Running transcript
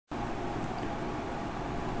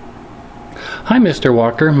Hi, Mr.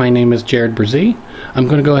 Walker. My name is Jared Brzee. I'm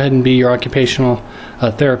going to go ahead and be your occupational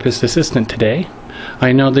therapist assistant today.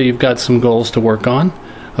 I know that you've got some goals to work on.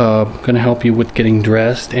 Going to help you with getting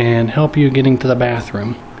dressed and help you getting to the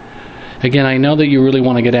bathroom. Again, I know that you really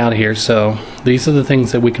want to get out of here, so these are the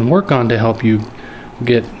things that we can work on to help you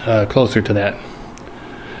get closer to that.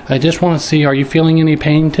 I just want to see, are you feeling any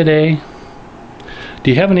pain today?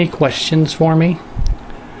 Do you have any questions for me?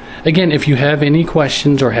 Again, if you have any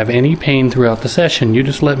questions or have any pain throughout the session, you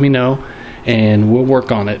just let me know and we'll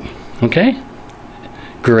work on it. Okay?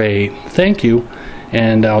 Great. Thank you.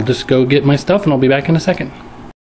 And I'll just go get my stuff and I'll be back in a second.